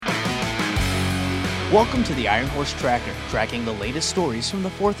Welcome to the Ironhorse Tracker, tracking the latest stories from the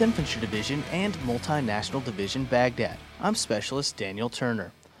 4th Infantry Division and Multinational Division Baghdad. I'm Specialist Daniel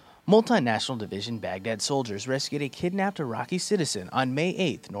Turner. Multinational Division Baghdad soldiers rescued a kidnapped Iraqi citizen on May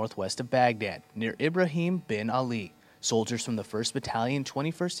 8th northwest of Baghdad, near Ibrahim bin Ali. Soldiers from the 1st Battalion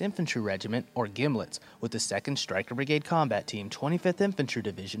 21st Infantry Regiment, or Gimlets, with the 2nd Stryker Brigade Combat Team 25th Infantry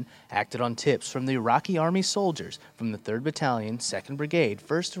Division, acted on tips from the Iraqi Army soldiers from the 3rd Battalion, 2nd Brigade,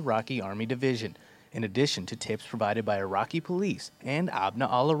 1st Iraqi Army Division, in addition to tips provided by Iraqi police and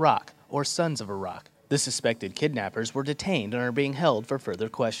Abna al-Iraq, or Sons of Iraq. The suspected kidnappers were detained and are being held for further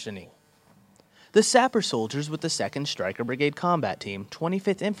questioning. The sapper soldiers with the 2nd Stryker Brigade Combat Team,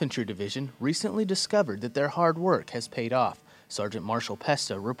 25th Infantry Division, recently discovered that their hard work has paid off. Sergeant Marshal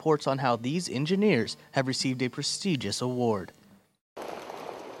Pesta reports on how these engineers have received a prestigious award.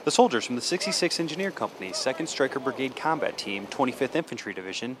 The soldiers from the 66th Engineer Company's 2nd Stryker Brigade Combat Team, 25th Infantry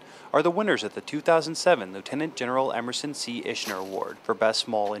Division, are the winners of the 2007 Lieutenant General Emerson C. Ishner Award for Best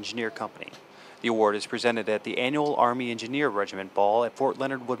Small Engineer Company. The award is presented at the annual Army Engineer Regiment Ball at Fort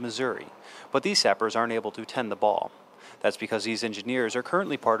Leonard Wood, Missouri, but these sappers aren't able to attend the ball. That's because these engineers are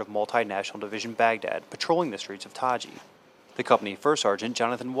currently part of Multinational Division Baghdad, patrolling the streets of Taji. The company First Sergeant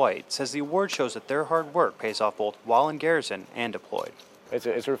Jonathan White says the award shows that their hard work pays off both while in garrison and deployed. It's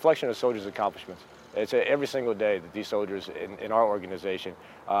a reflection of soldiers' accomplishments. It's every single day that these soldiers in our organization,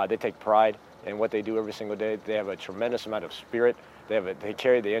 they take pride in what they do every single day. They have a tremendous amount of spirit. They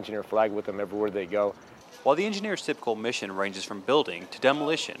carry the engineer flag with them everywhere they go. While the engineer's typical mission ranges from building to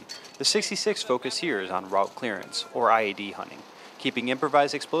demolition, the 66th focus here is on route clearance, or IED hunting, keeping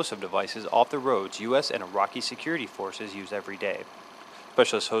improvised explosive devices off the roads U.S. and Iraqi security forces use every day.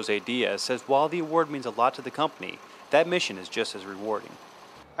 Specialist Jose Diaz says while the award means a lot to the company, that mission is just as rewarding.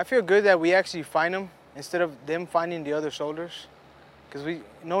 I feel good that we actually find them instead of them finding the other soldiers, because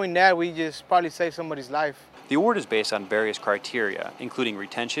knowing that, we just probably saved somebody's life. The award is based on various criteria, including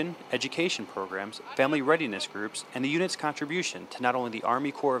retention, education programs, family readiness groups, and the unit's contribution to not only the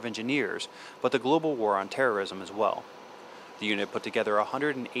Army Corps of Engineers, but the global war on terrorism as well. The unit put together a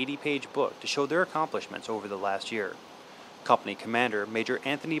 180-page book to show their accomplishments over the last year. Company Commander Major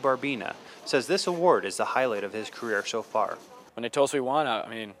Anthony Barbina says this award is the highlight of his career so far. When they told us we won,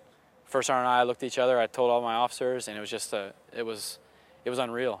 First Sergeant and I looked at each other, I told all my officers, and it was just it was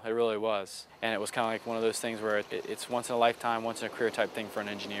unreal. It really was. And it was kind of like one of those things where it's once in a lifetime, once in a career type thing for an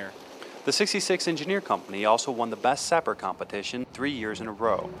engineer. The 66th Engineer Company also won the Best Sapper competition 3 years in a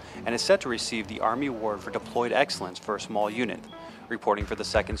row and is set to receive the Army Award for Deployed Excellence for a small unit. Reporting for the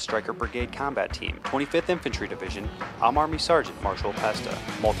 2nd Stryker Brigade Combat Team, 25th Infantry Division, I'm Army Sergeant Marshal Pesta,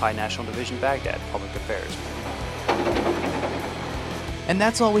 Multinational Division Baghdad, Public Affairs. And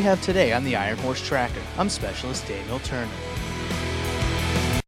that's all we have today on the Ironhorse Tracker. I'm Specialist Daniel Turner.